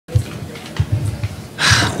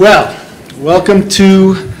Well, welcome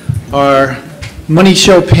to our Money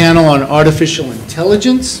Show panel on artificial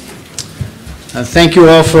intelligence. Thank you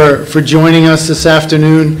all for joining us this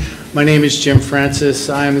afternoon. My name is Jim Francis.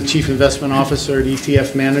 I am the Chief Investment Officer at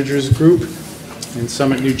ETF Managers Group in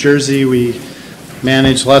Summit, New Jersey. We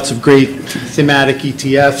manage lots of great thematic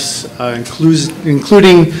ETFs,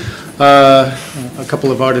 including a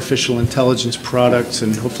couple of artificial intelligence products,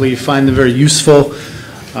 and hopefully you find them very useful.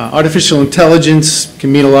 Artificial intelligence can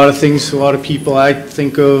mean a lot of things to a lot of people. I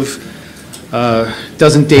think of,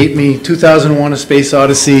 doesn't date me, 2001: A Space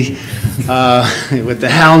Odyssey with the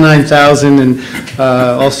HAL 9000, and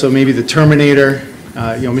also maybe the Terminator.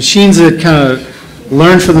 Machines that kind of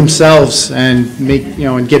learn for themselves and make,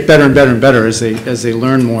 and get better and better and better as they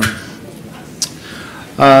learn more.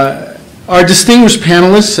 Our distinguished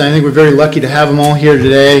panelists, I think we're very lucky to have them all here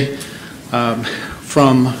today.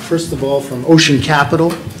 First of all, from Ocean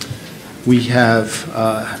Capital, we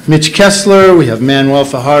have Mitch Kessler, we have Manuel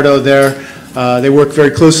Fajardo there. They work very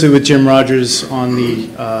closely with Jim Rogers on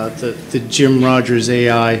the Jim Rogers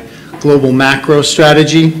AI Global Macro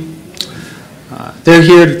Strategy. They're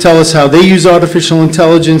here to tell us how they use artificial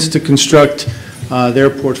intelligence to construct their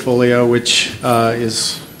portfolio, which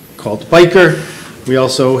is called BIKR. We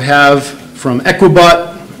also have from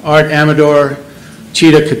EquBot, Art Amador,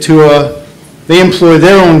 Cheetah Katua. They employ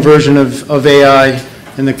their own version of AI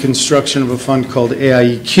in the construction of a fund called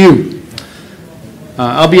AIEQ.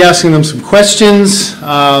 I'll be asking them some questions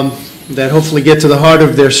that hopefully get to the heart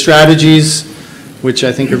of their strategies, which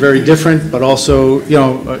I think are very different, but also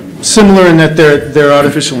similar in that they're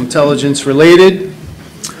artificial intelligence related.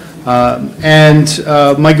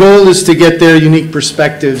 My goal is to get their unique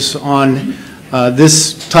perspectives on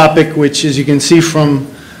this topic, which, as you can see from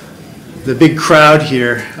the big crowd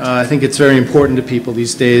here, I think it's very important to people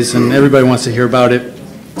these days, and everybody wants to hear about it.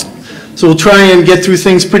 So we'll try and get through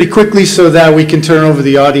things pretty quickly so that we can turn over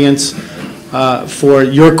the audience for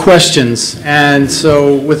your questions. And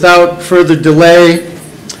so without further delay,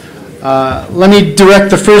 let me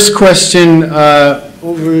direct the first question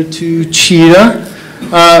over to Cheetah.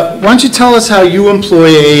 Why don't you tell us how you employ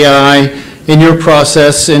AI in your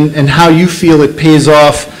process and how you feel it pays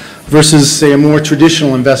off versus, say, a more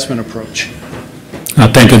traditional investment approach?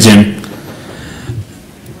 Thank you, Jim.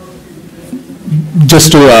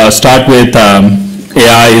 Just to start with,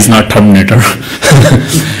 AI is not Terminator.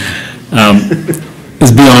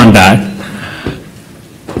 It's beyond that.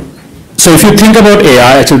 So if you think about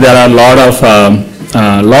AI, actually there are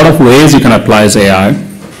a lot of ways you can apply AI.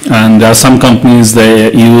 And there are some companies,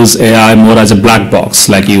 they use AI more as a black box,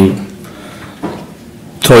 like you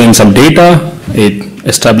throw in some data, it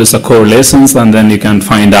establishes the correlations, and then you can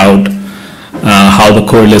find out how the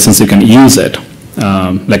correlations you can use it,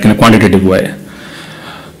 like in a quantitative way.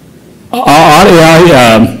 Our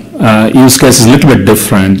AI use case is a little bit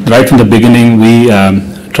different. Right from the beginning, we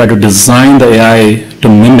try to design the AI to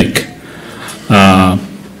mimic an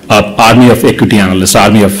army of equity analysts,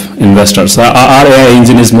 army of investors. Our AI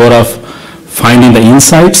engine is more of finding the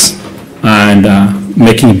insights and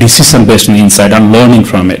making a decision based on the insight and learning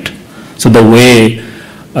from it. So the way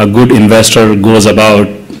a good investor goes about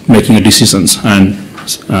making decisions and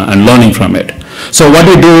learning from it. So what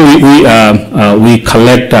we do, we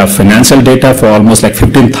collect financial data for almost like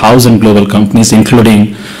 15,000 global companies,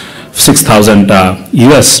 including 6,000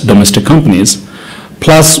 US domestic companies.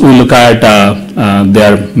 Plus we look at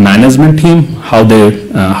their management team, how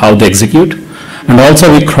they execute. And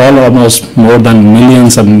also we crawl almost more than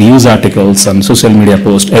millions of news articles and social media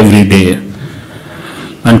posts every day.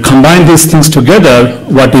 And combine these things together,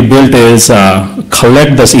 what we built is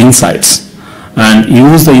collect those insights and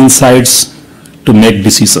use the insights to make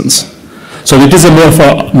decisions. So it is a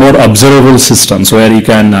more observable systems where you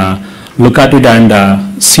can look at it and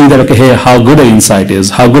see that, okay, hey, how good an insight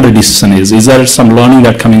is, how good a decision is. Is there some learning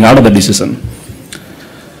that coming out of the decision?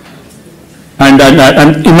 And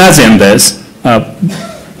imagine this,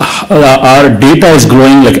 our data is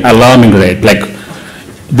growing like alarming rate. Like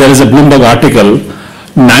there is a Bloomberg article,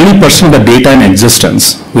 90% of the data in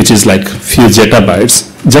existence, which is like few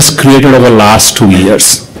zettabytes, just created over the last 2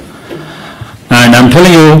 years. And I'm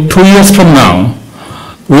telling you, 2 years from now,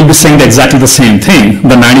 we'll be saying exactly the same thing.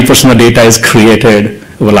 The 90% of the data is created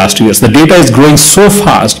over the last 2 years. The data is growing so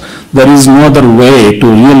fast, there is no other way to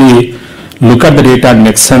really look at the data and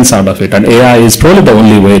make sense out of it. And AI is probably the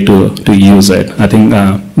only way to use it. I think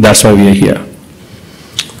that's why we are here.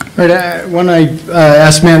 All right, when I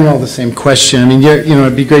asked Manuel the same question, I mean,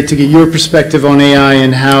 it'd be great to get your perspective on AI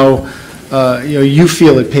and how you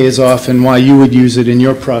feel it pays off and why you would use it in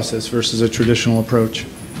your process versus a traditional approach.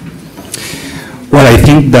 Well, I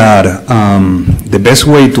think that the best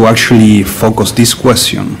way to actually focus this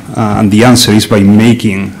question, and the answer is by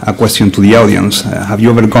making a question to the audience. Have you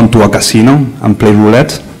ever gone to a casino and played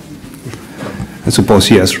roulette? I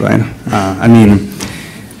suppose yes, right?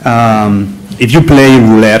 If you play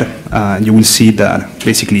roulette, you will see that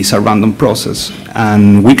basically it's a random process.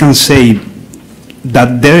 And we can say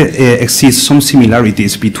that there exists some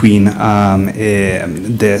similarities between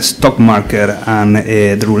the stock market and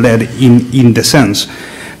the roulette in the sense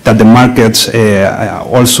that the markets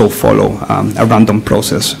also follow a random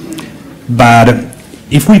process. But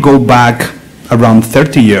if we go back around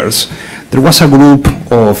 30 years, there was a group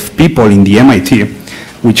of people in the MIT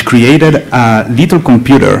which created a little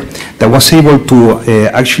computer that was able to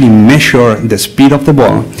actually measure the speed of the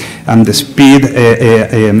ball and the speed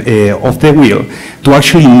of the wheel to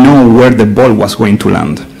actually know where the ball was going to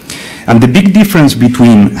land. And the big difference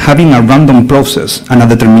between having a random process and a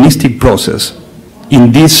deterministic process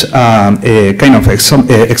in this kind of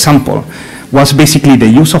example was basically the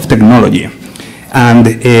use of technology and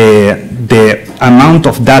the amount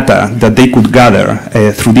of data that they could gather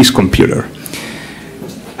through this computer.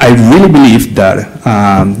 I really believe that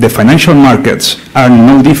the financial markets are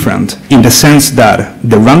no different in the sense that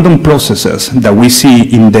the random processes that we see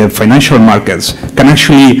in the financial markets can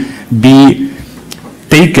actually be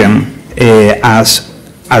taken as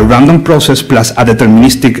a random process plus a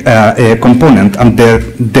deterministic component, and the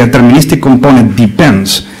deterministic component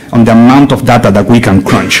depends on the amount of data that we can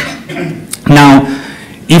crunch. Now,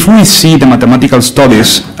 if we see the mathematical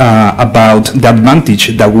studies about the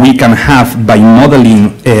advantage that we can have by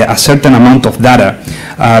modeling a certain amount of data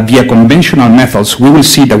via conventional methods, we will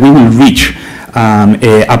see that we will reach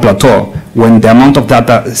a plateau when the amount of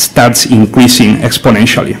data starts increasing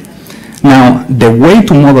exponentially. Now, the way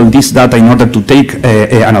to model this data in order to take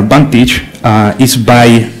an advantage is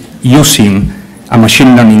by using a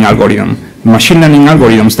machine learning algorithm. Machine learning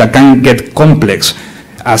algorithms that can get complex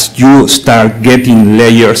as you start getting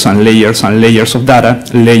layers and layers and layers of data,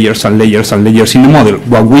 layers and layers and layers in the model,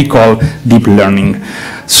 what we call deep learning.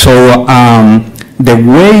 So the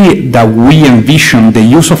way that we envision the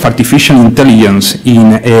use of artificial intelligence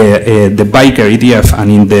in the BIKR ETF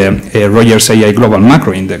and in the Rogers AI Global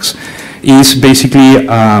Macro Index is basically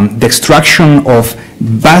the extraction of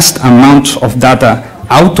vast amounts of data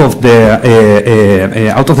out of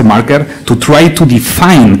the market to try to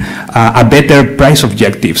define a better price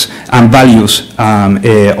objectives and values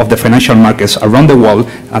of the financial markets around the world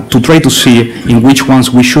to try to see in which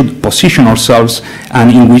ones we should position ourselves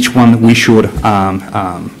and in which one we should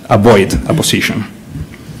avoid a position.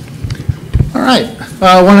 All right.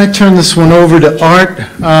 I want to turn this one over to Art.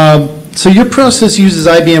 So your process uses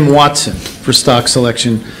IBM Watson for stock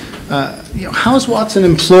selection. How is Watson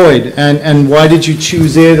employed, and why did you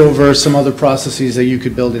choose it over some other processes that you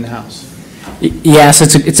could build in-house? Yes,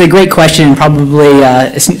 it's a great question. Probably,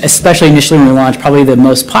 especially initially when we launched, probably the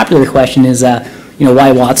most popular question is,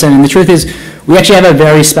 why Watson? And the truth is, we actually have a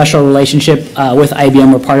very special relationship with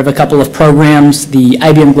IBM. We're part of a couple of programs, the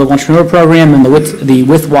IBM Global Entrepreneur Program and the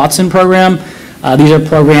With Watson program. These are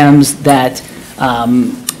programs that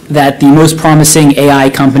that the most promising AI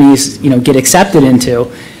companies, get accepted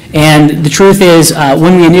into. And the truth is,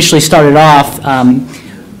 when we initially started off,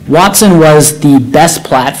 Watson was the best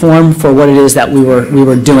platform for what it is that we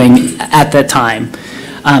were doing at that time.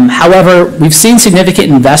 However, we've seen significant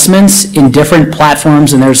investments in different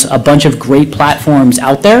platforms, and there's a bunch of great platforms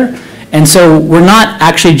out there. And so we're not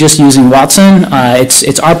actually just using Watson.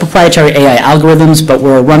 It's our proprietary AI algorithms, but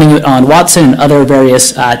we're running it on Watson and other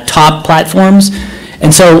various top platforms.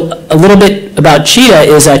 And so a little bit about Cheetah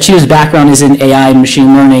is Cheetah's background is in AI and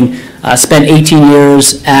machine learning. Spent 18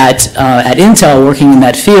 years at Intel working in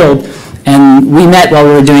that field. And we met while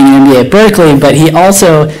we were doing an MBA at Berkeley, but he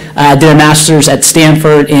also did a master's at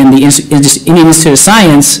Stanford in the Indian Institute of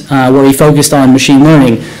Science, where he focused on machine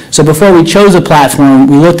learning. So before we chose a platform,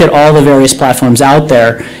 we looked at all the various platforms out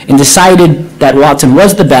there and decided that Watson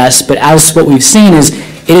was the best, but as what we've seen is,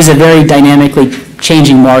 it is a very dynamically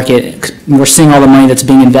changing market. We're seeing all the money that's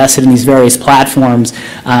being invested in these various platforms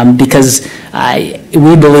because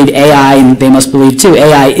we believe AI, and they must believe too,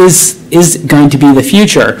 AI is going to be the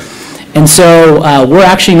future. And so we're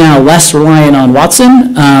actually now less reliant on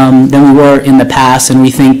Watson than we were in the past, and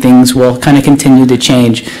we think things will kind of continue to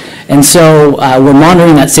change. And so we're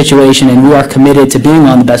monitoring that situation, and we are committed to being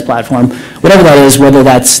on the best platform, whatever that is, whether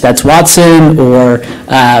that's Watson or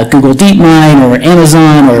Google DeepMind or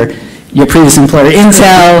Amazon or your previous employer,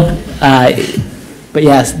 Intel. But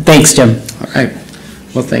yes, thanks, Jim. All right.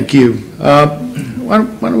 Well, thank you. Why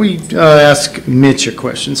don't we ask Mitch a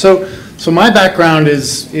question? So So my background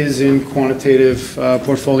is in quantitative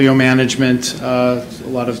portfolio management, a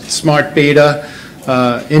lot of smart beta,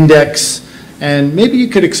 index, and maybe you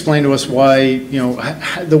could explain to us why,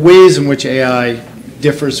 the ways in which AI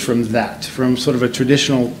differs from that, from sort of a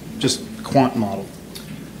traditional just quant model.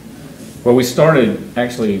 Well, we started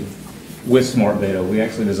actually with smart beta. We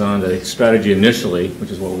actually designed a strategy initially,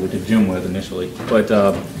 which is what we did Jim with initially. But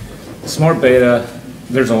smart beta,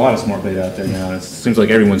 there's a lot of smart beta out there now. It seems like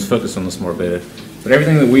everyone's focused on the smart beta. But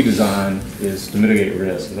everything that we design is to mitigate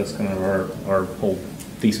risk. That's kind of our whole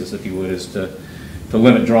thesis, if you would, is to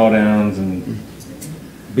limit drawdowns and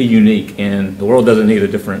be unique. And the world doesn't need a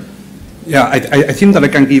different. Yeah, I think that I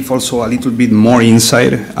can give also a little bit more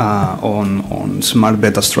insight on smart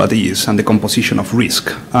beta strategies and the composition of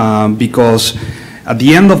risk, because at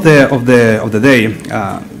the end of the day,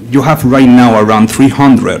 you have right now around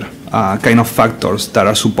 300 kind of factors that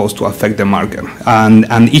are supposed to affect the market,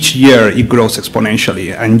 and each year it grows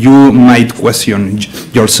exponentially, and you might question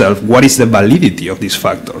yourself, what is the validity of these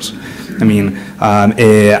factors? I mean,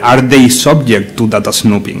 are they subject to data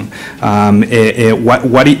snooping? Why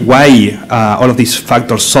all of these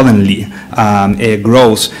factors suddenly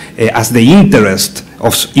grows as the interest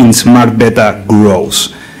in smart beta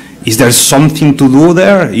grows? Is there something to do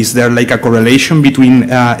there? Is there like a correlation between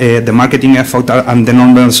the marketing effort and the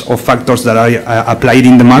numbers of factors that are applied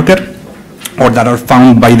in the market or that are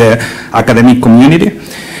found by the academic community?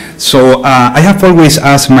 So I have always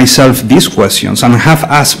asked myself these questions, and have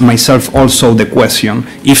asked myself also the question,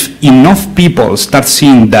 if enough people start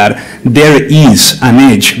seeing that there is an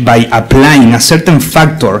edge by applying a certain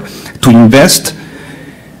factor to invest,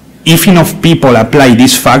 if enough people apply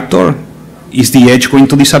this factor, is the edge going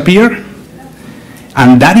to disappear?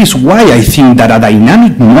 And that is why I think that a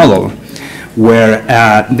dynamic model where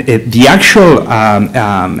the actual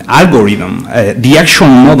algorithm, the actual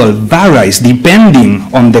model varies depending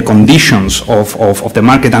on the conditions of the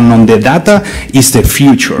market and on the data is the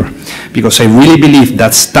future. Because I really believe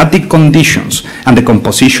that static conditions and the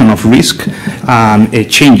composition of risk it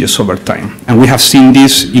changes over time. And we have seen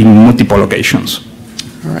this in multiple occasions.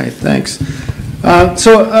 All right, thanks.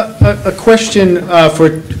 So a question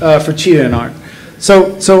for Cheetah and Art.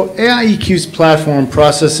 So AIEQ's platform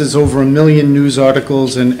processes over 1 million news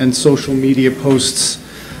articles and social media posts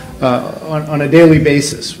on a daily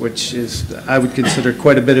basis, which is, I would consider,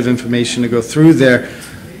 quite a bit of information to go through there.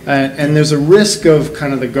 And there's a risk of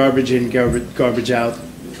kind of the garbage in, garbage out,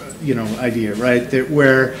 idea, right? That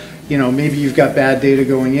where, maybe you've got bad data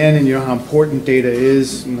going in, and you know how important data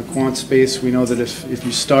is in the quant space. We know that if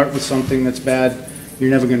you start with something that's bad,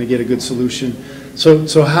 you're never going to get a good solution.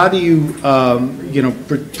 So how do you,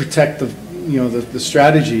 protect the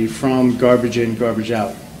strategy from garbage in, garbage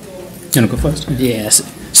out? You want to go first? Yes.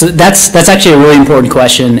 So that's actually a really important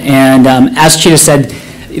question. And as Cheetah said,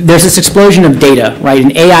 there's this explosion of data, right?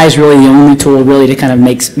 And AI is really the only tool really to kind of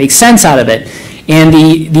make sense out of it. And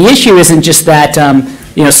the issue isn't just that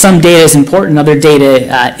some data is important, other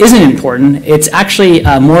data isn't important. It's actually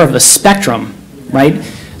more of a spectrum, right?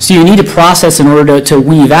 So you need to process in order to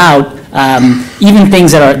weave out even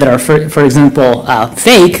things that are for example,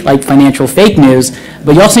 fake, like financial fake news,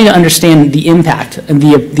 but you also need to understand the impact and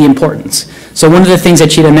the importance. So one of the things that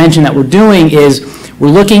Cheetah mentioned that we're doing is we're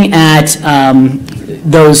looking at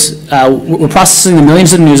we're processing the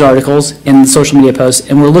millions of news articles and social media posts,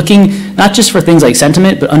 and we're looking not just for things like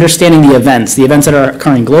sentiment, but understanding the events that are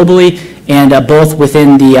occurring globally, and both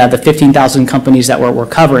within the 15,000 companies that we're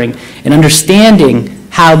covering, and understanding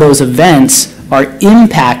how those events are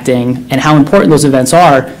impacting and how important those events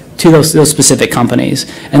are to those specific companies.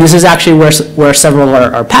 And this is actually where several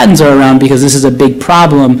of our patents are around, because this is a big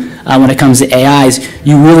problem when it comes to AIs.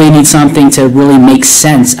 You really need something to really make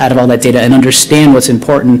sense out of all that data and understand what's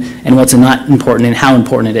important and what's not important and how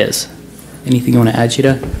important it is. Anything you want to add,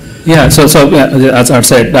 Cheetah? Yeah, so as I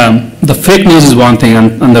said, the fake news is one thing,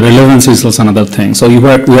 and the relevance is also another thing. So we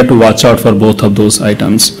have to watch out for both of those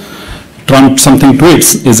items. Trump something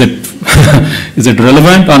tweets, is it is it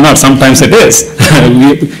relevant or not? Sometimes it is.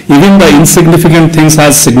 Even the insignificant things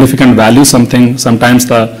has significant value. Sometimes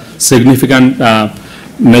the significant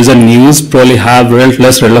major news probably have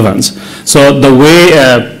less relevance. So the way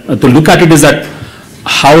to look at it is that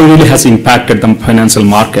how it really has impacted the financial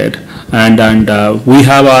market, and we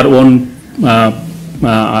have our own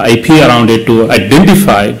IP around it to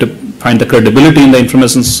identify, to find the credibility in the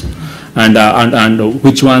informations, and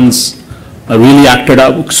which ones really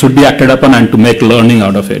should be acted upon, and to make learning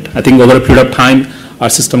out of it. I think over a period of time, our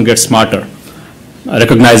system gets smarter,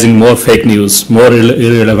 recognizing more fake news, more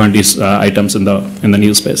irrelevant items in the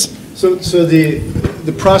news space. So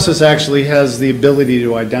the process actually has the ability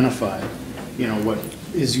to identify what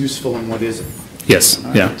is useful and what isn't. Yes, All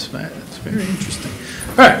right, yeah. that's very interesting.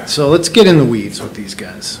 All right, so let's get in the weeds with these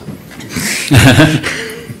guys.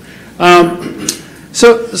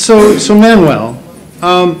 So Manuel,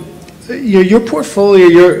 your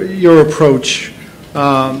portfolio, your approach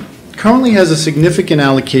currently has a significant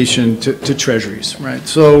allocation to treasuries, right?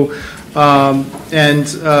 So,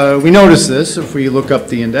 we notice this if we look up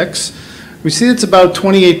the index. We see it's about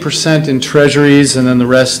 28% in treasuries and then the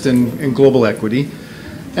rest in global equity.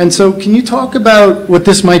 And so can you talk about what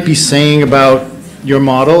this might be saying about your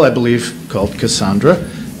model, I believe called Cassandra,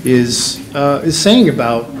 is saying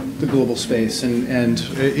about the global space, and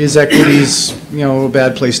is equities, a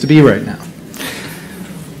bad place to be right now?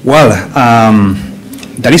 Well,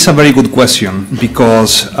 that is a very good question,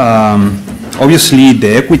 because obviously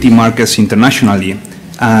the equity markets internationally,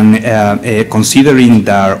 and considering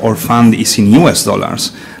that our fund is in US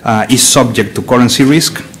dollars, is subject to currency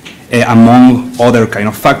risk, among other kind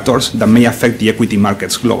of factors that may affect the equity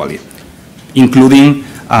markets globally, including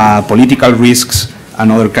political risks and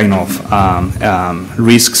other kind of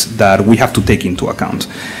risks that we have to take into account.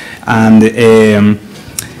 And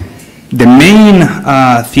the main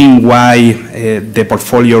thing why the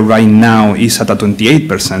portfolio right now is at a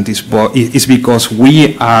 28% is because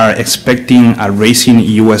we are expecting a rising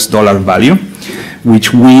US dollar value,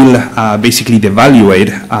 which will basically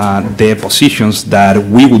devaluate the positions that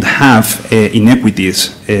we would have in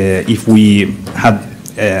equities if we had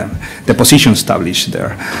the position established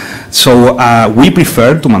there. So we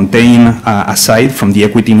prefer to maintain aside from the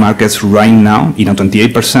equity markets right now in a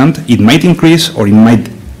 28%. It might increase or it might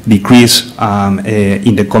decrease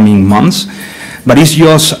in the coming months, but it's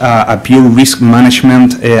just a pure risk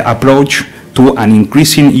management approach to an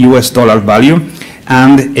increasing US dollar value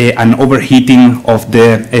and an overheating of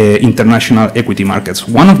the international equity markets.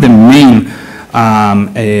 One of the main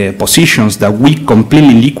positions that we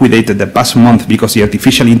completely liquidated the past month because the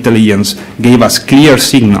artificial intelligence gave us clear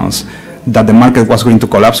signals that the market was going to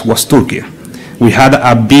collapse was Turkey. We had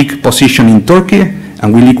a big position in Turkey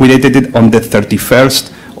and we liquidated it on the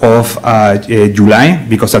 31st of July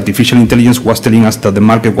because artificial intelligence was telling us that the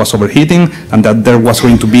market was overheating and that there was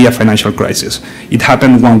going to be a financial crisis. It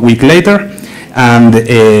happened 1 week later, and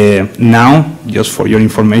now, just for your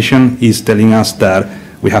information, is telling us that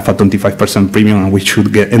we have a 25% premium and we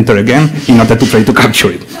should enter again in order to try to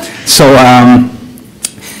capture it. So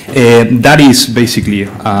that is basically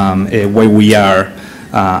why we are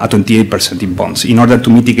at 28% in bonds, in order to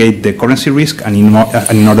mitigate the currency risk and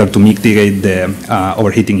in order to mitigate the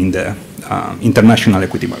overheating in the international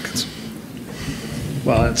equity markets.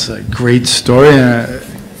 Well, that's a great story.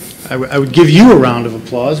 I would give you a round of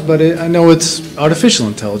applause, but I know it's artificial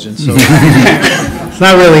intelligence, so it's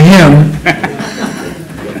not really him.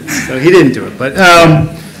 So he didn't do it, but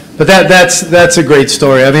that's a great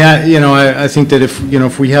story. I mean, I think that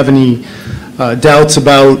if we have any doubts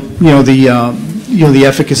about the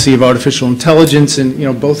efficacy of artificial intelligence,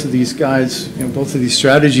 and both of these guys, both of these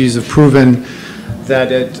strategies have proven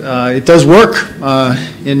that it does work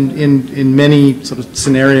in many sort of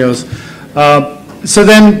scenarios. So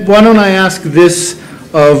then, why don't I ask this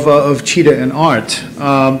of Cheetah and Art?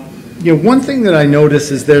 One thing that I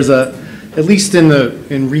notice is there's at least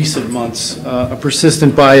in recent months, a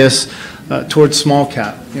persistent bias towards small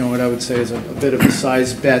cap. What I would say is a bit of a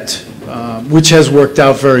size bet, which has worked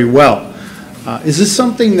out very well. Is this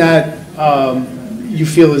something that you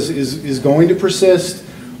feel is going to persist,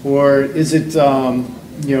 or is it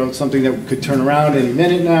something that could turn around any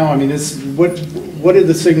minute now? I mean, what are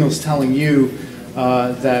the signals telling you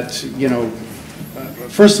that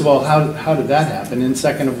first of all, how did that happen? And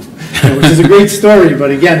second, which is a great story,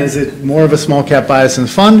 but again, is it more of a small cap bias in the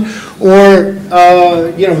fund, or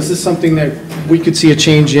is this something that we could see a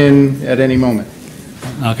change in at any moment?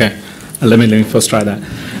 Okay, let me first try that.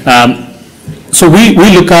 So we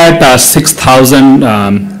look at 6,000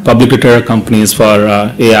 publicly traded companies for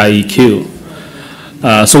AIEQ.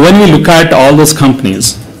 So when we look at all those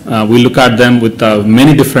companies, we look at them with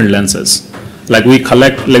many different lenses. Like we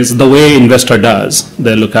collect, like the way investor does,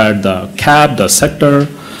 they look at the cap, the sector,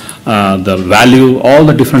 the value, all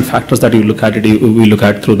the different factors that you look at it, we look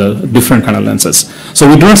at through the different kind of lenses. So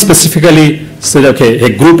we don't specifically say, okay,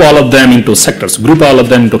 hey, group all of them into sectors, group all of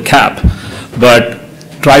them into cap, but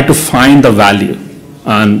try to find the value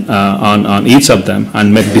on each of them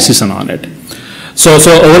and make decision on it. So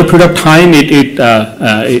over a period of time,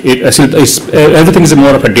 everything is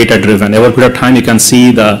more of a data driven. Over a period of time, you can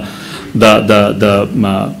see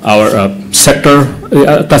our sector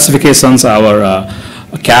classifications, our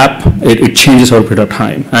cap, it changes over a period of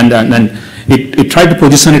time. And then it tried to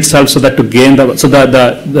position itself so that to gain the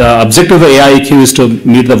objective of the AIEQ is to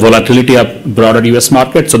meet the volatility of broader US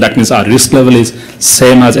market. So that means our risk level is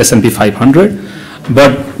same as S&P 500,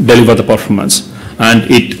 but deliver the performance. And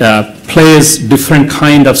it plays different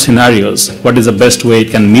kind of scenarios. What is the best way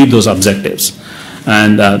it can meet those objectives?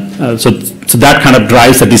 And so that kind of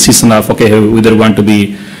drives the decision of, okay, we either want to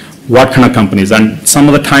be what kind of companies. And some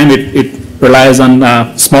of the time it relies on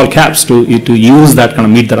small caps to use that kind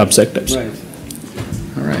of meet their objectives. Right.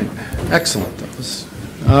 All right. Excellent. That was,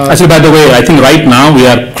 actually, by the way, I think right now we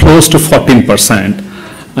are close to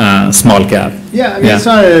 14% small cap. yeah, I mean, it's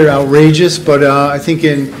not outrageous, but I think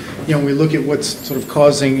we look at what's sort of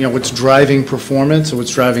causing, what's driving performance or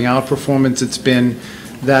what's driving outperformance, it's been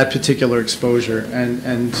that particular exposure.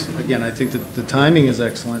 And again, I think that the timing is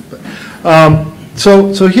excellent. But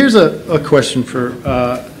so here's a question for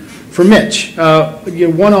Mitch.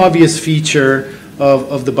 One obvious feature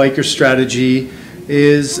of the BIKR strategy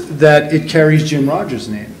is that it carries Jim Rogers'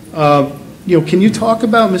 name. Can you talk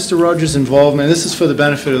about Mr. Rogers' involvement? This is for the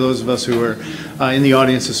benefit of those of us who were in the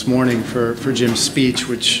audience this morning for Jim's speech,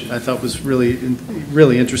 which I thought was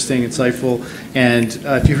really interesting, insightful. And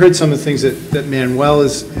if you heard some of the things that Manuel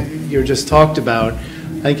just talked about,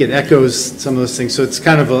 I think it echoes some of those things. So it's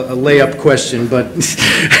kind of a layup question, but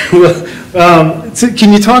so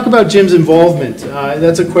can you talk about Jim's involvement?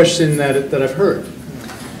 That's a question that I've heard.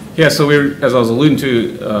 Yeah, so as I was alluding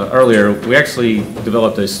to earlier, we actually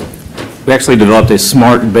developed a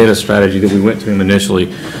smart beta strategy that we went to him initially.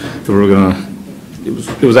 That we were gonna.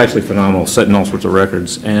 It was actually phenomenal, setting all sorts of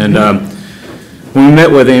records. And when we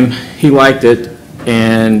met with him, he liked it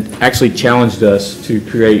and actually challenged us to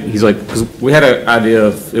create. He's like, because we had an idea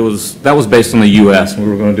of that was based on the U.S. We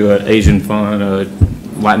were going to do an Asian fund, a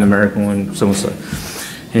Latin American one, so and so.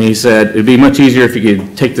 And he said it'd be much easier if you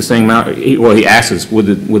could take this thing out. He asked us, would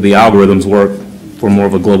the algorithms work for more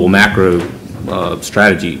of a global macro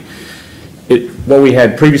strategy? What we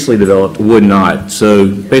had previously developed would not.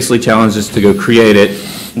 So basically challenged us to go create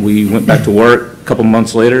it. We went back to work a couple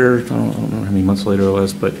months later. I don't know how many months later it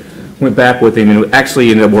was, but went back with him, and it actually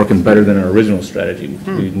ended up working better than our original strategy.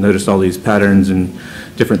 We noticed all these patterns and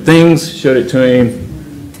different things, showed it to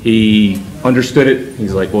him. He understood it.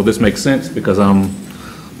 He's like, well, this makes sense because I'm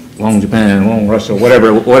long Japan, long Russia,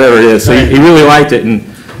 whatever it is. So he really liked it, and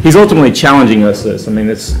he's ultimately challenging us this. I mean,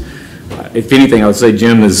 it's, if anything, I would say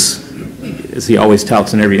Jim is, as he always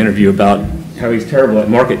touts in every interview about how he's terrible at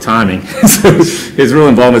market timing. So his real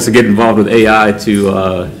involvement is to get involved with AI to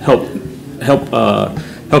help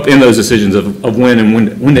in those decisions of when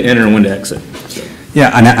to enter and when to exit. So.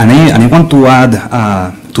 Yeah, and I want to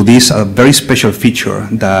add to this a very special feature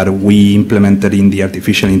that we implemented in the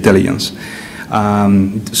artificial intelligence.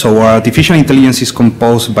 So our artificial intelligence is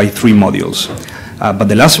composed by 3 modules, but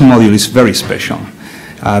the last module is very special.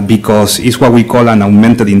 Because it's what we call an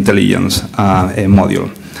augmented intelligence module,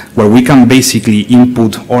 where we can basically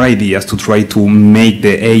input our ideas to try to make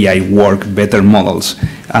the AI work better models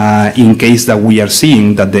in case that we are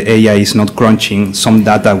seeing that the AI is not crunching some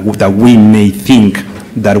data that we may think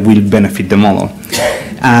that will benefit the model.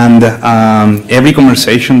 And every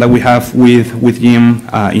conversation that we have with Jim,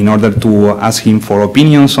 in order to ask him for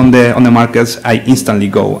opinions on the markets, I instantly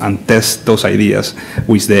go and test those ideas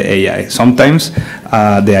with the AI. Sometimes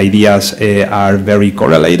the ideas are very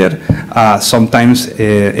correlated. Sometimes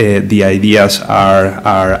the ideas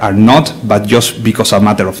are not, but just because of a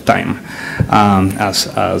matter of time.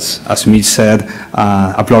 As Mitch said,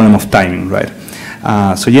 a problem of timing, right?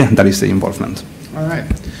 So yeah, that is the involvement. All right.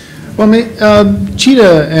 Well,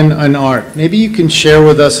 Cheetah and Art, maybe you can share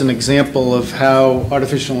with us an example of how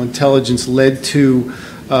artificial intelligence led to,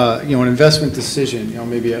 an investment decision,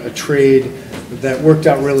 maybe a trade that worked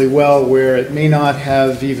out really well where it may not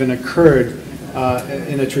have even occurred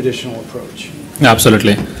in a traditional approach.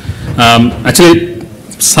 Absolutely. Actually,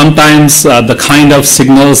 sometimes the kind of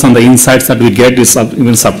signals and the insights that we get is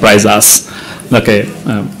even surprise us. Okay,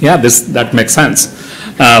 that makes sense.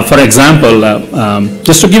 For example,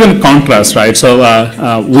 just to give a contrast, right? So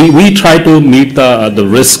we try to meet the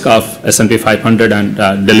risk of S&P 500 and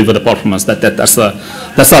deliver the performance. That's the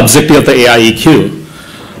objective of the AIEQ.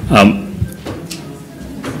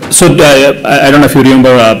 So I don't know if you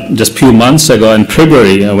remember just a few months ago in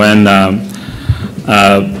February when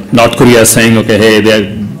North Korea is saying, okay, hey,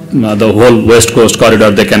 the whole West Coast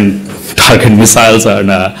corridor, they can target missiles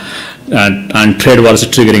and trade wars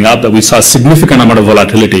triggering up, that we saw a significant amount of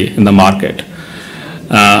volatility in the market.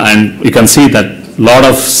 And you can see that a lot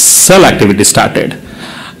of sell activity started.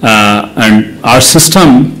 And our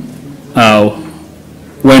system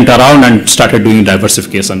went around and started doing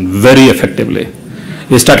diversification very effectively.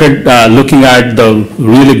 we started looking at the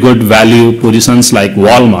really good value positions like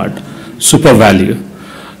Walmart, super value,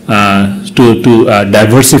 to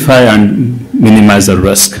diversify and minimize the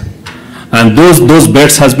risk. And those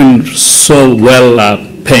bets has been so well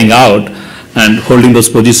paying out and holding those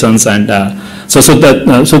positions. And so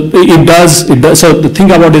it does. So the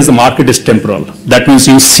thing about is the market is temporal. That means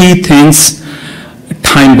you see things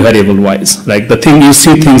time variable wise. Like the thing you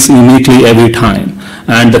see things uniquely every time.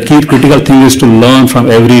 And the key critical thing is to learn from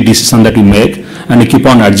every decision that you make and you keep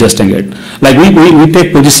on adjusting it. Like we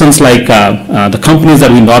take positions like the companies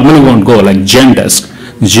that we normally won't go, like Zendesk,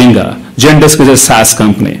 Zynga. Zendesk is a SaaS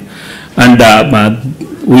company. And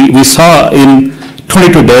we saw in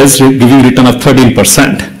 22 days giving return of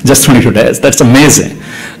 13%, just 22 days. That's amazing.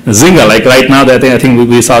 Zynga, like right now, I think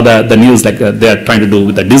we saw the news like they are trying to do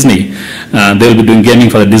with the Disney. They'll be doing gaming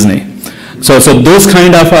for the Disney. So those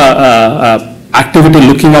kind of activity,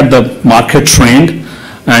 looking at the market trend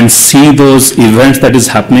and see those events that is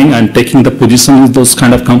happening and taking the position in those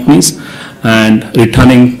kind of companies and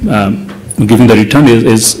returning, giving the return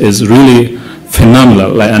is really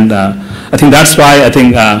phenomenal. And I think that's why I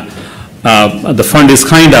think the fund is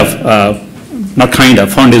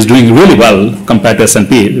fund is doing really well compared to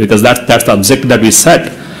S&P, because that's the objective that we set,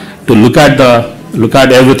 to look at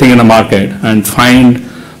everything in the market and find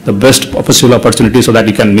the best possible opportunity so that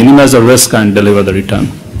you can minimize the risk and deliver the return.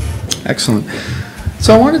 Excellent.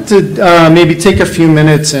 So I wanted to maybe take a few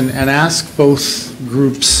minutes and ask both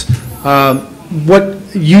groups what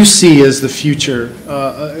you see as the future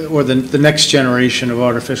or the next generation of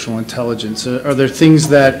artificial intelligence. Are there things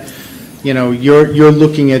that you're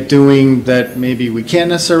looking at doing that maybe we can't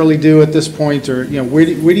necessarily do at this point, or where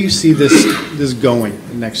do you see this going,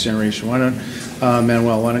 the next generation? Why don't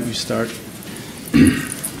Manuel? Why don't you start?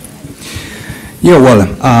 Yeah, well,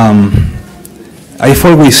 I've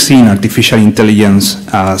always seen artificial intelligence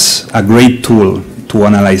as a great tool to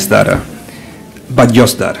analyze data, but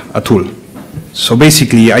just that, a tool. So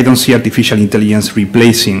basically, I don't see artificial intelligence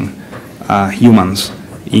replacing humans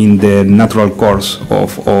in the natural course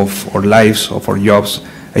of our lives, of our jobs.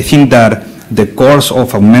 I think that the course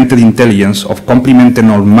of augmented intelligence, of complementing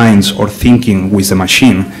our minds or thinking with the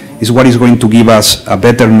machine, is what is going to give us a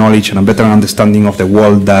better knowledge and a better understanding of the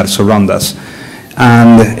world that surrounds us.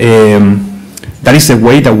 And that is the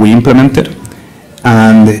way that we implement it.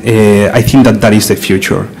 And I think that is the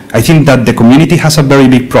future. I think that the community has a very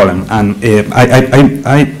big problem, and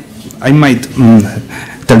I might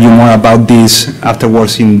tell you more about this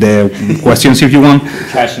afterwards in the questions if you want. You're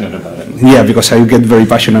passionate about it. Yeah, because I get very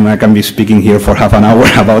passionate and I can be speaking here for half an hour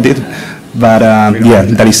about it. But yeah,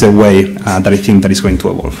 that is the way that I think that is going to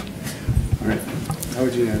evolve. All right. How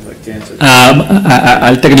would you like to answer?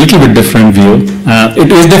 I'll take a little bit different view.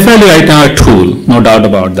 It is definitely right now a tool, no doubt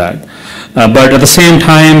about that. But at the same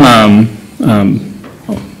time,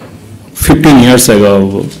 15 years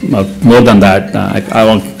ago, more than that, I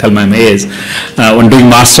won't tell my age, when doing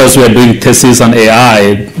masters, we were doing thesis on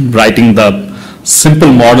AI, writing the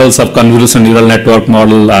simple models of convolutional neural network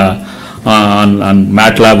model on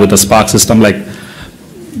MATLAB with the Spark system. Like,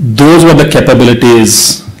 those were the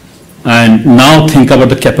capabilities, and now think about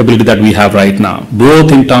the capability that we have right now,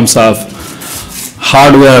 both in terms of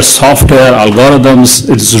hardware, software, algorithms.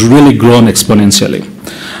 It's really grown exponentially.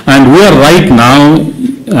 And we are right now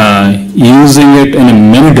using it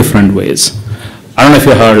in many different ways. I don't know if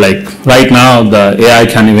you heard, like right now the AI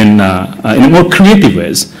can even, in more creative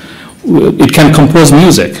ways, it can compose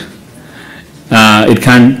music. It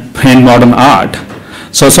can paint modern art.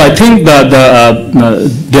 So I think that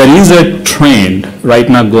there is a trend right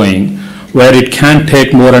now going where it can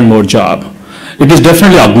take more and more job. It is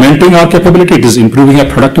definitely augmenting our capability, it is improving our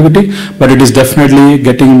productivity, but it is definitely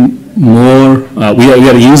getting more, we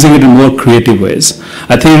are using it in more creative ways.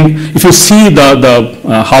 I think if you see how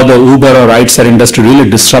the Uber or rideshare industry really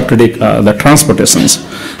disrupted the transportations,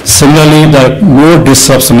 similarly the more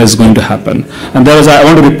disruption is going to happen. And there was,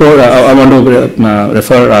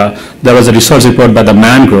 there was a research report by the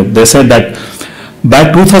Man Group. They said that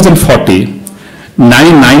by 2040,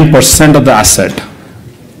 99% of the asset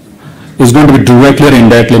is going to be directly or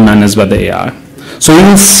indirectly managed by the AI. So you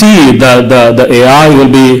will see the AI will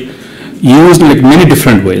be used in like many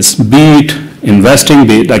different ways, be it investing,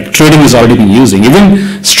 be it like trading is already being used, even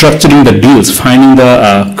structuring the deals, finding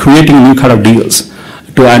creating new kind of deals,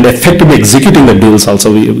 and effectively executing the deals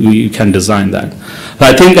also, we can design that. So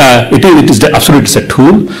I think it is absolutely a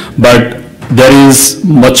tool, but there is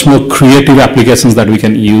much more creative applications that we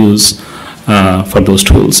can use for those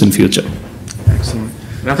tools in future. Excellent.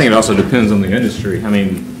 And I think it also depends on the industry. I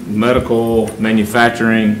mean, medical,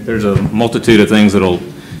 manufacturing, there's a multitude of things that'll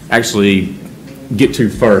actually get to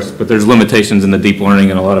first, but there's limitations in the deep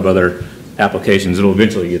learning and a lot of other applications. It'll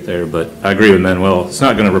eventually get there, but I agree with Manuel. It's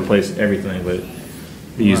not going to replace everything, but it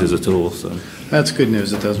uses a tool, so. That's good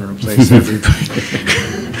news. It doesn't replace everybody.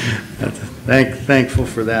 Thankful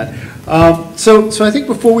for that. So I think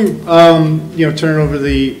before we turn it over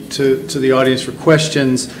to the audience for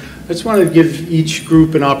questions, I just wanted to give each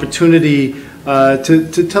group an opportunity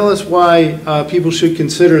to tell us why people should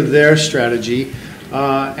consider their strategy.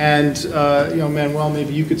 Manuel,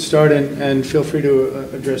 maybe you could start and feel free to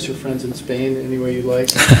address your friends in Spain any way you like.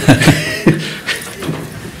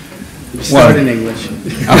 Start in English.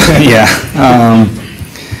 Yeah.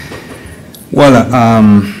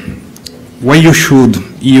 Why you should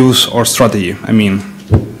use our strategy? I mean,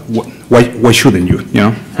 why shouldn't you? You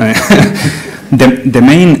know,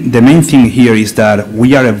 the main thing here is that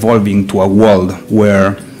we are evolving to a world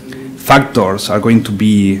where factors are going to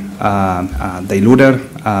be diluted.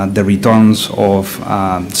 The returns of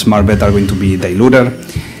smart beta are going to be diluted,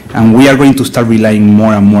 and we are going to start relying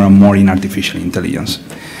more and more and more in artificial intelligence.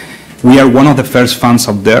 We are one of the first funds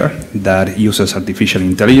out there that uses artificial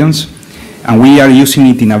intelligence, and we are using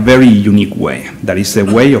it in a very unique way. That is the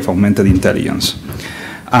way of augmented intelligence.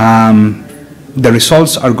 The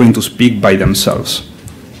results are going to speak by themselves.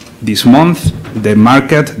 This month, the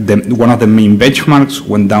market, one of the main benchmarks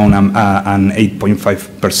went down an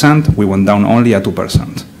 8.5%. We went down only at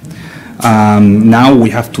 2%. Now we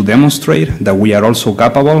have to demonstrate that we are also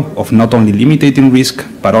capable of not only limiting risk,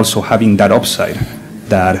 but also having that upside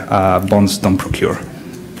that bonds don't procure.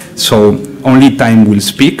 So only time will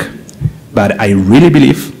speak, but I really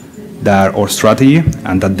believe that our strategy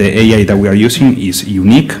and that the AI that we are using is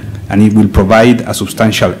unique, and it will provide a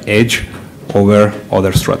substantial edge over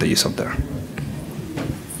other strategies out there.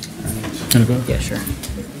 Yeah, sure.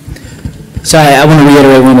 So I want to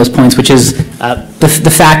reiterate one of those points, which is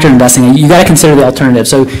the factor investing. You got to consider the alternative.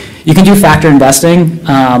 So you can do factor investing,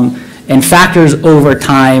 and factors over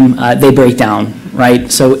time, they break down, right?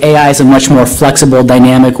 So AI is a much more flexible,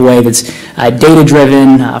 dynamic way that's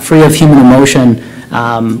data-driven, free of human emotion,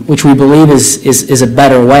 which we believe is a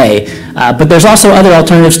better way. But there's also other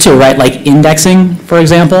alternatives too, right? Like indexing, for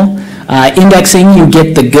example. Indexing, you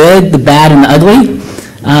get the good, the bad, and the ugly.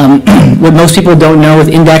 What most people don't know with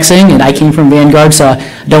indexing, and I came from Vanguard, so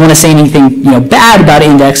I don't want to say anything bad about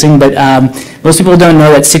indexing, but most people don't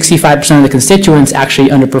know that 65% of the constituents actually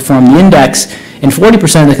underperform the index, and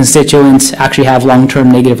 40% of the constituents actually have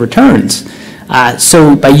long-term negative returns.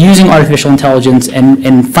 So by using artificial intelligence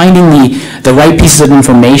and finding the right pieces of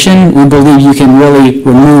information, we believe you can really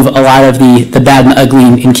remove a lot of the bad and the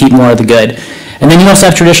ugly and keep more of the good. And then you also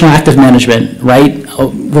have traditional active management, right?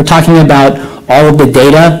 We're talking about all of the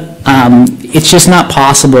data. It's just not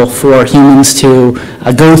possible for humans to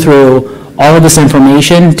go through all of this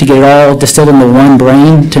information to get it all distilled into one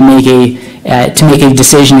brain to make a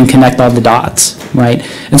decision and connect all the dots, right?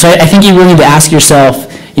 And so I think you really need to ask yourself,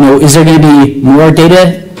 is there going to be more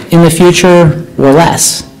data in the future or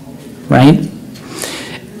less, right?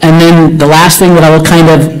 And then the last thing that I will kind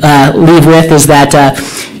of leave with is that,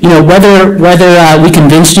 whether we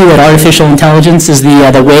convinced you that artificial intelligence is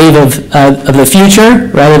the wave of the future,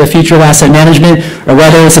 rather the future of asset management, or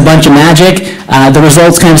whether it's a bunch of magic, the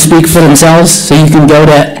results kind of speak for themselves. So you can go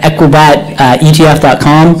to EquBot,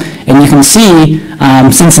 ETF.com, and you can see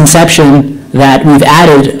since inception that we've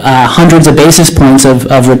added hundreds of basis points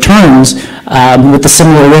of returns with the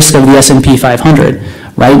similar risk of the S&P 500.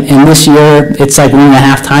 Right, and this year it's like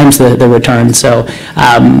 1.5 times the return. So,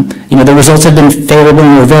 the results have been favorable,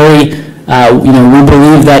 and we're very, we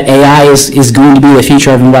believe that AI is going to be the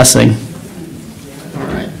future of investing. All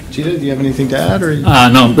right, Gita, do you have anything to add, or?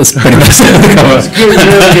 No, that's pretty much it. Really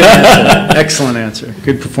good answer. Excellent answer.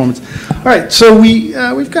 Good performance. All right, so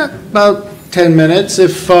we've got about 10 minutes.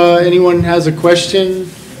 If anyone has a question,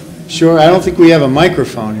 sure. I don't think we have a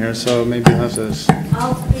microphone here, so maybe you'll have to.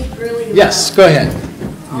 I'll speak really loud. Yes, go ahead.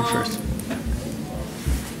 You first.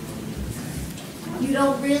 You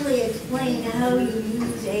don't really explain how you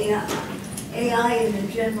use AI in a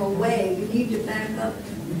general way. You need to back up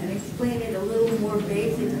and explain it a little more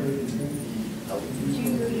basically. Do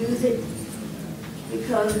you use it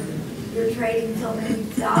because you're trading so many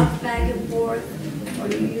stocks back and forth, or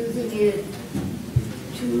are you using it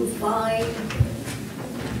to find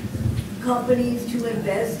companies to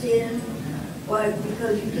invest in? But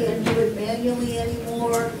because you can't do it manually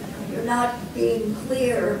anymore, you're not being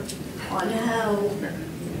clear on how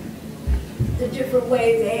the different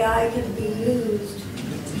ways AI can be used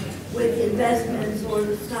with investments or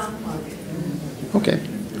the stock market. Okay.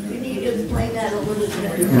 You need to explain that a little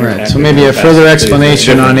bit. All right, so maybe a further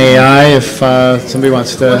explanation on AI if somebody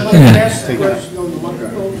wants to take it.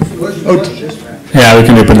 Yeah, we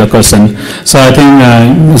can repeat the question. So I think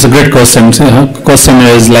it's a great question. Question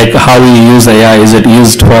is like how we use AI. Is it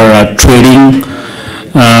used for trading,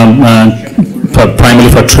 primarily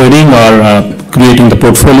for trading, or creating the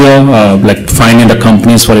portfolio, like finding the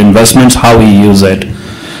companies for investments? How we use it?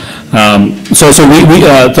 So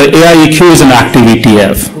the AIEQ is an active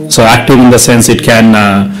ETF. So active in the sense it can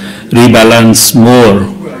rebalance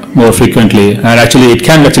more frequently, and actually it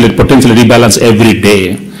can potentially rebalance every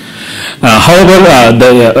day. However,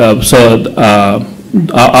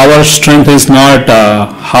 our strength is not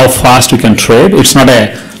how fast we can trade. It's not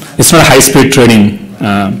a high-speed trading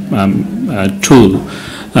tool.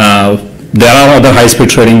 There are other high-speed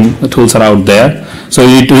trading tools are out there. So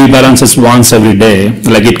it rebalances once every day,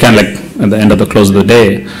 like it can, like at the end of the close of the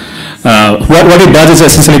day. What it does is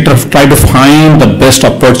essentially try to find the best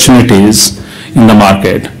opportunities in the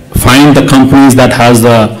market, find the companies that has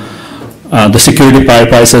the security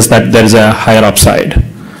prices that there is a higher upside,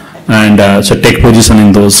 and so take position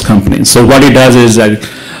in those companies. So what it does is that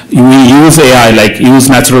we use AI, like use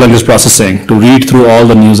natural language processing to read through all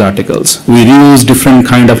the news articles. We use different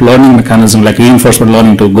kind of learning mechanism, like reinforcement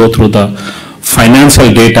learning, to go through the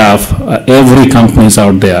financial data of every companies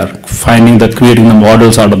out there, creating the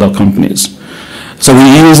models out of the companies. So we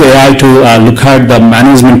use AI to look at the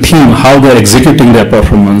management team, how they're executing their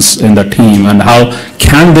performance in the team, and how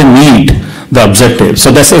can they meet the objectives.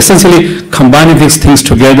 So that's essentially combining these things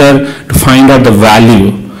together to find out the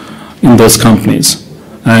value in those companies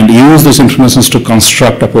and use those information to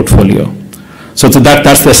construct a portfolio. So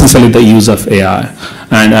that's essentially the use of AI.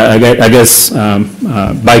 And I guess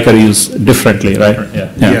BIKR use differently, right?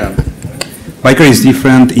 Yeah. BIKR is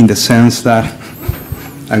different in the sense that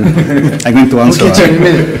I'm going to answer.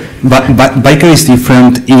 But BIKR is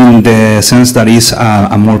different in the sense that it's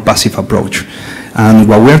a more passive approach. And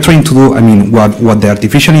what we're trying to do, what the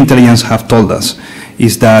artificial intelligence have told us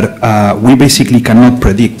is that we basically cannot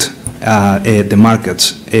predict the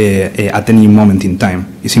markets at any moment in time.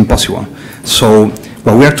 It's impossible. So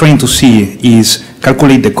what we are trying to see is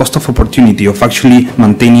calculate the cost of opportunity of actually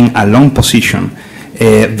maintaining a long position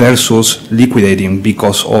versus liquidating,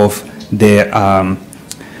 because of the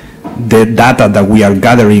data that we are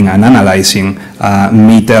gathering and analyzing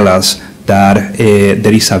may tell us that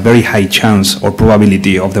there is a very high chance or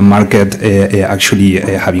probability of the market actually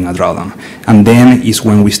having a drawdown. And then is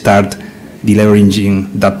when we start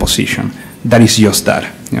deleveraging that position. That is just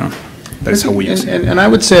that, that is how we use it. And I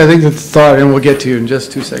would say, I think the thought, and we'll get to you in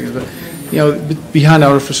just 2 seconds, but behind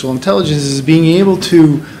artificial intelligence is being able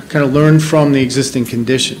to kind of learn from the existing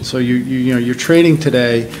conditions. So you're trading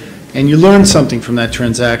today, and you learn something from that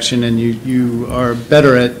transaction, and you are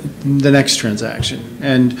better at the next transaction.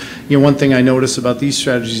 And one thing I notice about these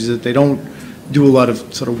strategies is that they don't do a lot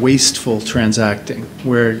of sort of wasteful transacting,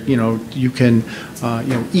 where you can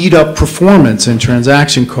eat up performance and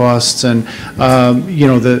transaction costs, and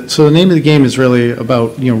so the name of the game is really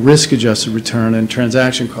about risk-adjusted return and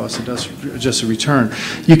transaction cost-adjusted return.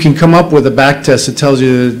 You can come up with a back test that tells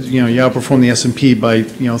you that you outperform the S&P by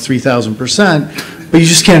 3,000%, but you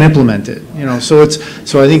just can't implement it.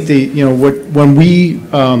 So I think when we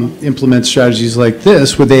implement strategies like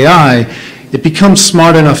this with AI, it becomes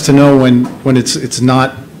smart enough to know when it's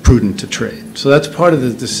not prudent to trade. So that's part of the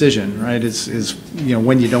decision, right? Is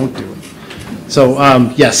when you don't do it. So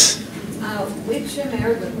yes. Which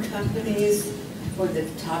American companies, for the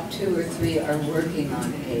top 2 or 3, are working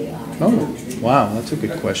on AI? Oh, wow, that's a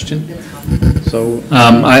good question. So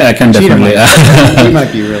I can definitely. He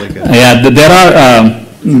might be really good. Yeah, there are.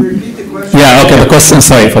 Yeah, okay, the question,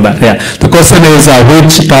 sorry for that. Yeah, the question is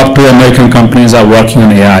which top 2 American companies are working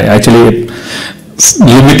on AI? Actually,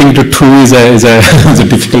 limiting to 2 is a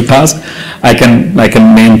difficult task. I can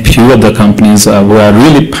name few of the companies who are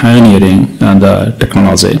really pioneering the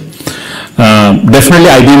technology. Definitely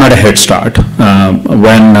IBM had a head start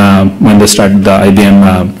when they started the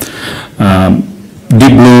IBM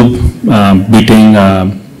Deep Blue beating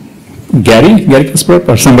Gary Kasparov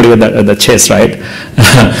or somebody with the chess, right?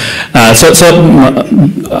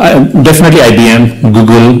 Definitely IBM,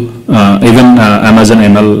 Google, even Amazon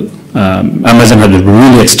ML. Amazon has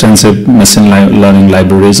really extensive machine learning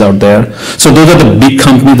libraries out there. So those are the big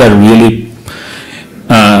companies that really.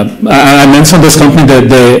 I mentioned this company that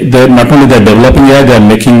they not only they're developing AI, they're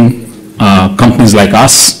making companies like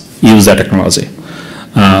us use that technology.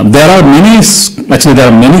 There are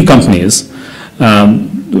many companies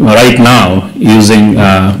right now using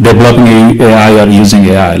developing AI or using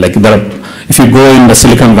AI. Like if you go in the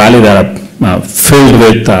Silicon Valley, there are filled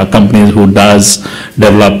with companies who does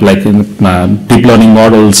develop like deep learning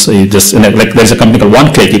models. Like there's a company called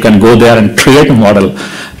OneClick. You can go there and create a model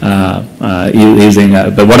using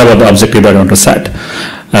whatever the objective they want to set.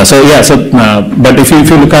 But if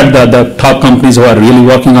you look at the top companies who are really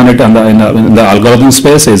working on it in the algorithm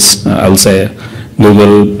space, is I would say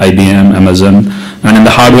Google, IBM, Amazon. And in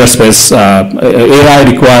the hardware space, AI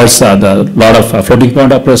requires a lot of floating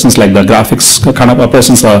point operations, like the graphics kind of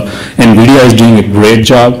operations. NVIDIA is doing a great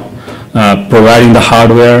job providing the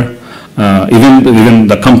hardware. Even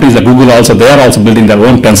the companies like Google also, they are also building their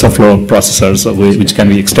own TensorFlow processors, which can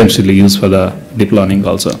be extensively used for the deep learning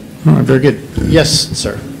also. All right, very good. Yes,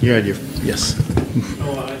 sir. You had your, yes.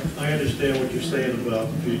 I understand what you're saying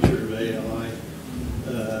about the future of AI,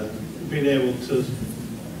 being able to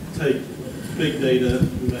take big data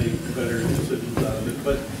and make better decisions out of it.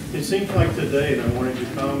 But it seems like today, and I wanted to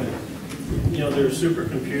comment, there are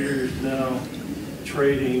supercomputers now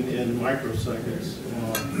trading in microseconds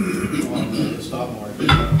on the stock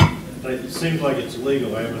market. It seems like it's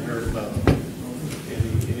legal. I haven't heard about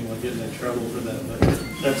anyone getting in trouble for that, but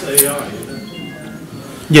that's AI, isn't it?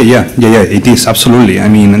 Yeah, it is, absolutely. I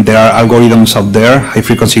mean, there are algorithms out there,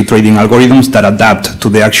 high-frequency trading algorithms that adapt to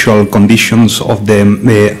the actual conditions of the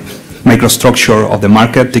microstructure of the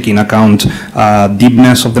market, taking account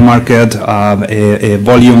deepness of the market,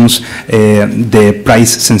 volumes, the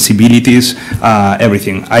price sensibilities,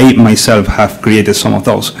 everything. I myself have created some of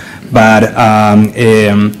those. But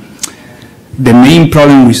the main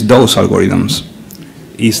problem with those algorithms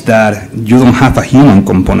is that you don't have a human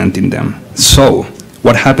component in them. So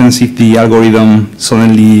what happens if the algorithm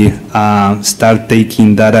suddenly start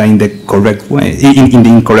taking data in the correct way, in the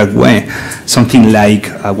incorrect way? Something like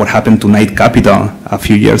what happened to Knight Capital a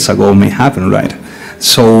few years ago may happen, right?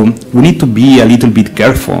 So we need to be a little bit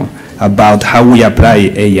careful about how we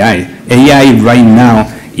apply AI. AI right now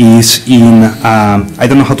is in, I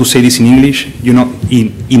don't know how to say this in English,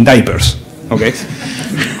 in diapers, okay?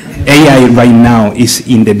 AI right now is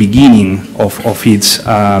in the beginning of its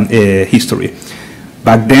history.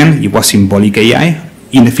 Back then, it was symbolic AI.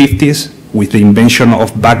 In the 50s, with the invention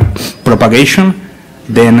of backpropagation,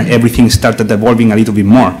 then everything started evolving a little bit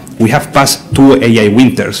more. We have passed 2 AI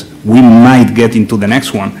winters. We might get into the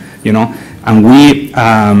next one, and we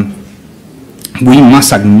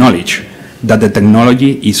must acknowledge that the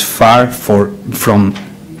technology is far from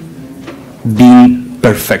being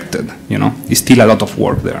perfected, It's still a lot of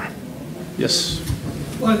work there. Yes.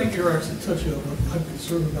 Well, I think you're actually touching on what I'm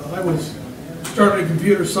concerned about. I started in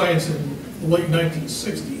computer science in the late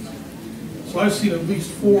 1960s. So I've seen at least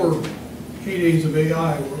 4 heydays of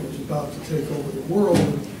AI where it was about to take over the world.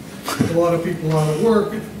 And a lot of people out of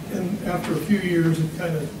work, and after a few years, it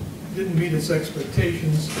kind of didn't meet its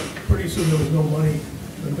expectations. Pretty soon there was no money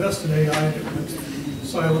to invest in AI, and it went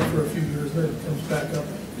silent for a few years, then it comes back up.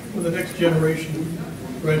 When the next generation of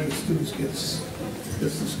graduate students gets to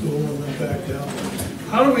school and then back down.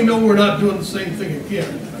 How do we know we're not doing the same thing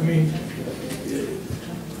again? I mean,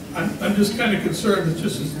 I'm just kind of concerned that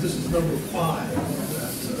this is number 5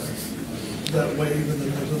 that wave, and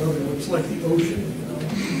then there's another one. It's like the ocean.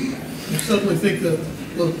 You suddenly think that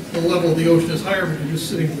the level of the ocean is higher, but you're just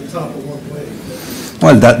sitting at the top of one wave.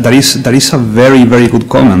 Well, that is a very, very good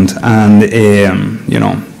comment, and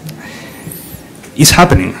it's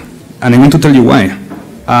happening, and I'm going to tell you why.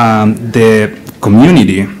 The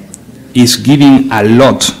community is giving a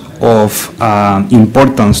lot of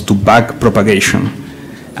importance to backpropagation.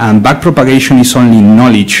 And backpropagation is only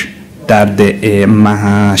knowledge that the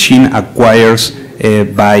machine acquires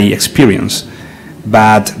by experience.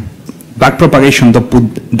 But backpropagation don't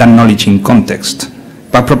put that knowledge in context.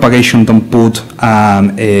 Backpropagation don't put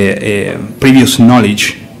previous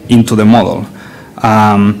knowledge into the model.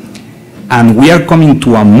 And we are coming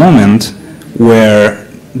to a moment where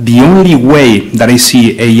the only way that I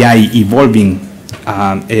see AI evolving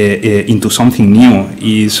into something new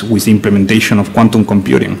is with the implementation of quantum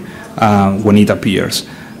computing when it appears.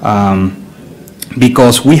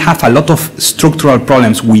 Because we have a lot of structural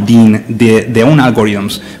problems within their own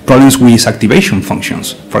algorithms, problems with activation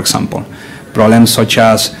functions, for example, problems such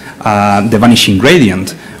as the vanishing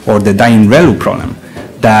gradient or the dying ReLU problem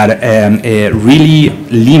that really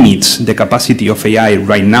limits the capacity of AI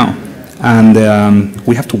right now. And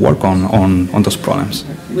we have to work on those problems.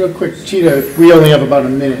 Real quick, Cheetah, we only have about a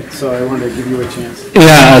minute, so I wanted to give you a chance.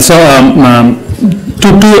 Yeah, so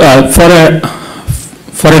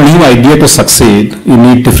for a new idea to succeed, you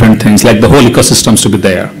need different things, like the whole ecosystems to be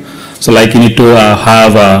there. So like you need to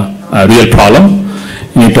have a real problem,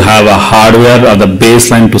 You need to have a hardware or the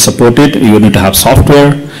baseline to support it. You need to have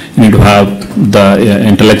software. You need to have the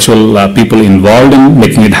intellectual people involved in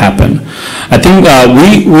making it happen. I think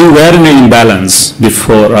we were in an imbalance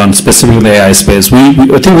before on specifically the AI space. I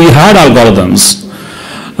think we had algorithms,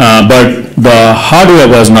 but the hardware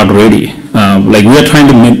was not ready. Like we are trying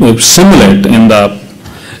to simulate in the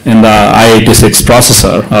i86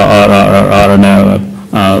 processor or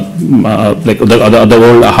like the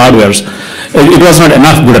old hardwares. It was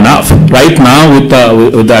not good enough. Right now, with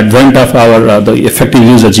the advent of the effective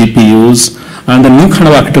use of GPUs and the new kind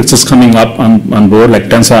of architectures coming up on board, like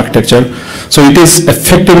tensor architecture, so it is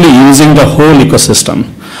effectively using the whole ecosystem.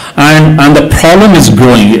 And the problem is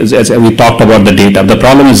growing, as we talked about the data. The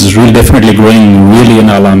problem is really definitely growing really in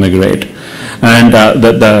alarming rate. And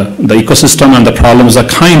the ecosystem and the problems are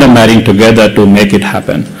kind of marrying together to make it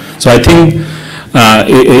happen. So I think,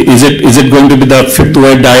 is it going to be the fifth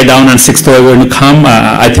wave die down and sixth wave going to come?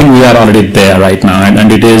 I think we are already there right now,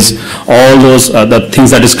 and it is all those the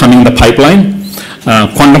things that is coming in the pipeline.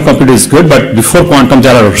 Quantum computing is good, but before quantum,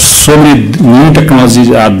 there are so many new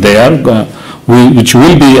technologies out there which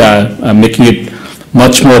will be making it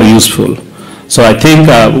much more useful. So I think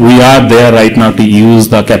we are there right now to use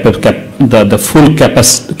the full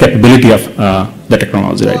capability of the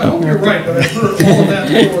technology right now. You're right, but I've heard all of that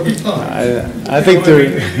before the time. I think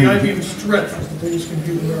the IBM Stretch was the biggest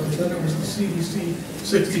computer ever. Then it was the CDC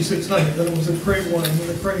 6600. Then it was the Cray 1, and then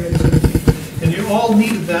the Cray 817. And you all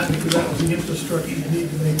needed that because that was the infrastructure you needed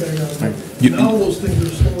to make AI. Now those things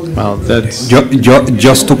are slower. Well, that's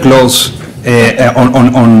Just to close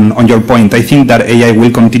on your point, I think that AI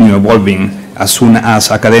will continue evolving as soon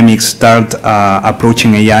as academics start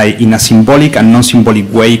approaching AI in a symbolic and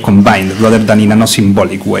non-symbolic way combined, rather than in a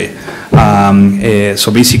non-symbolic way.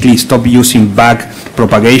 So basically, stop using bug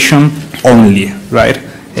propagation only, right?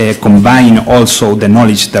 Combine also the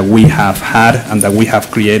knowledge that we have had and that we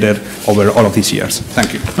have created over all of these years.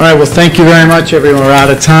 Thank you. all right. Well, thank you very much, everyone. We're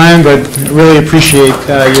out of time, but really appreciate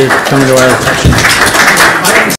your coming to our attention.